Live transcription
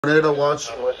Tornado watch.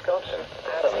 Wisconsin,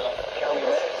 Adams County.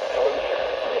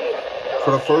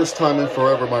 For the first time in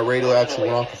forever, my radio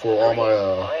actually went off before all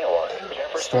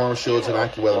my storm shields and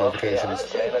AccuWeather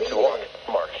notifications. Manitowoc,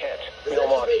 Marquette,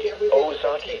 Milwaukee,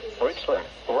 Ozaki, Richland,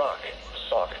 Rock,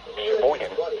 Sauk,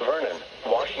 Sheboygan, Vernon,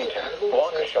 Washington,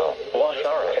 Waukesha,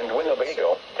 Washara, and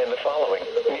Winnebago, and the following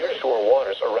nearshore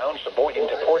waters around Sheboygan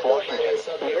to Port Washington,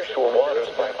 nearshore waters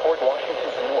by Port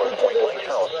Washington to North Point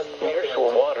Lighthouse,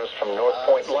 nearshore waters from North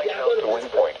Point Lighthouse to Wind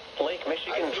Point, Lake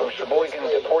Michigan from Sheboygan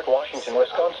to Port Washington,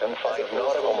 Wisconsin, 5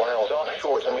 nautical miles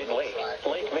offshore to Mid-Lake,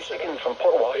 Lake Michigan from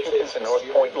Port Washington to North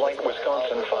Point Lake,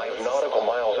 Wisconsin, 5 nautical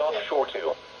miles offshore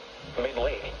to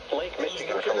Mid-Lake, Lake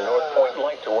Michigan from North Point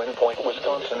Lake to Wind Point,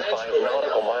 Wisconsin, 5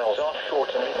 nautical miles offshore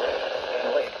to Mid-Lake,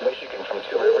 and Lake Michigan from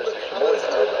Two Rivers to Sheboygan,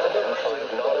 Wisconsin,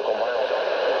 5 nautical miles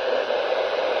offshore.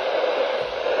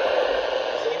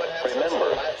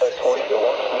 Remember, a tornado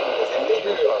watch means the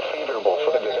conditions are favorable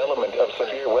for the development of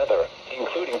severe weather,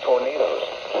 including tornadoes,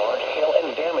 large hail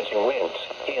and damaging winds,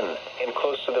 in and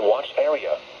close to the watch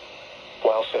area.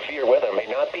 While severe weather may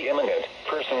not be imminent,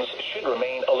 persons should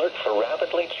remain alert for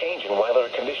rapidly changing weather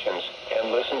conditions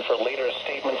and listen for later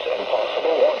statements and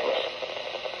possible warnings.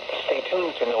 Stay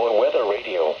tuned to NOAA weather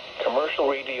radio, commercial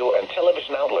radio and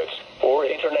television outlets, or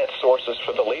internet sources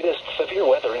for the latest severe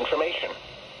weather information.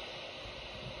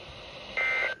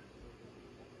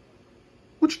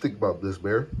 What you think about this,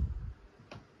 Bear?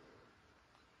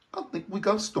 I think we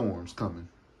got storms coming.